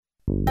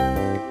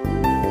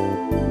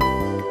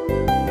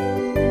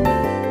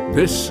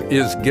This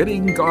is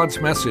Getting God's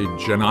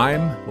Message, and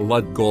I'm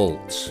Lud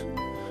Goltz.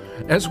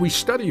 As we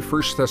study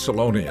 1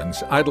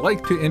 Thessalonians, I'd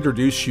like to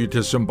introduce you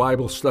to some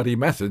Bible study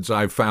methods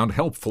I've found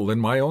helpful in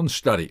my own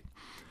study.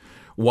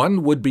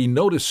 One would be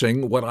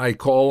noticing what I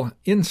call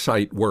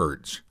insight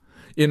words.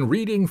 In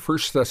reading 1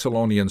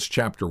 Thessalonians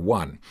chapter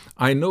 1,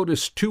 I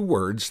noticed two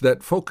words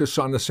that focus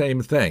on the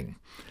same thing: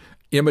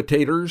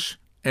 imitators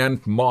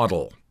and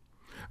model.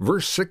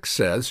 Verse 6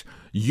 says,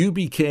 "You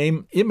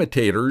became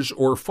imitators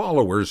or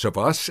followers of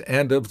us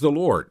and of the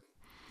Lord."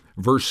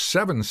 Verse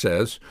 7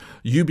 says,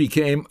 "You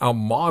became a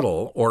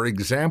model or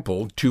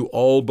example to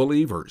all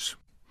believers."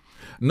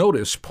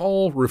 Notice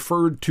Paul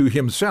referred to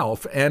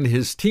himself and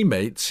his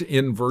teammates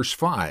in verse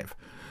 5.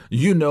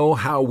 "You know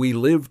how we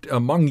lived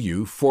among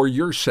you for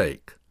your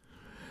sake."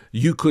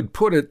 You could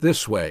put it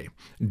this way: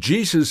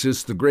 Jesus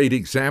is the great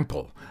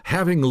example,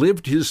 having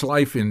lived his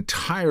life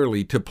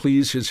entirely to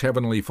please his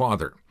heavenly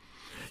Father.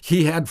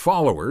 He had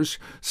followers,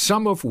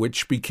 some of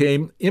which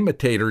became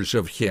imitators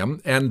of him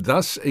and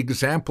thus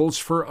examples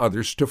for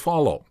others to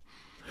follow.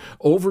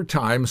 Over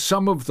time,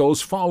 some of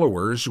those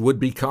followers would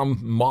become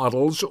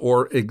models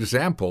or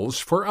examples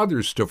for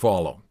others to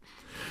follow.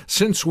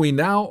 Since we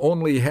now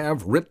only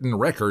have written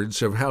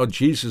records of how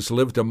Jesus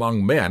lived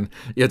among men,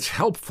 it's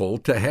helpful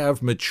to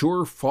have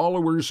mature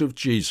followers of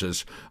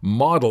Jesus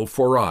model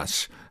for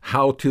us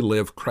how to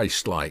live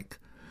Christ-like.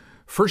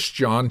 1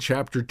 John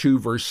chapter 2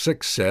 verse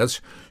 6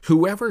 says,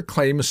 "Whoever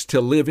claims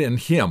to live in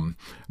him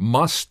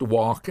must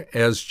walk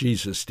as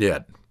Jesus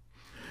did."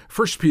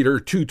 1 Peter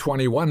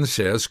 2:21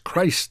 says,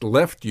 "Christ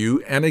left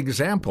you an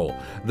example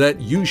that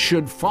you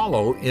should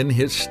follow in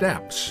his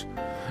steps."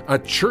 A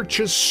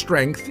church's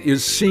strength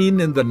is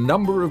seen in the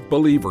number of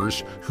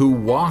believers who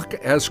walk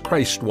as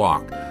Christ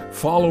walked,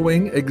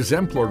 following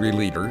exemplary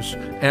leaders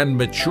and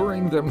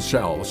maturing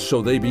themselves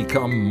so they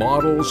become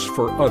models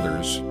for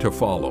others to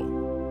follow.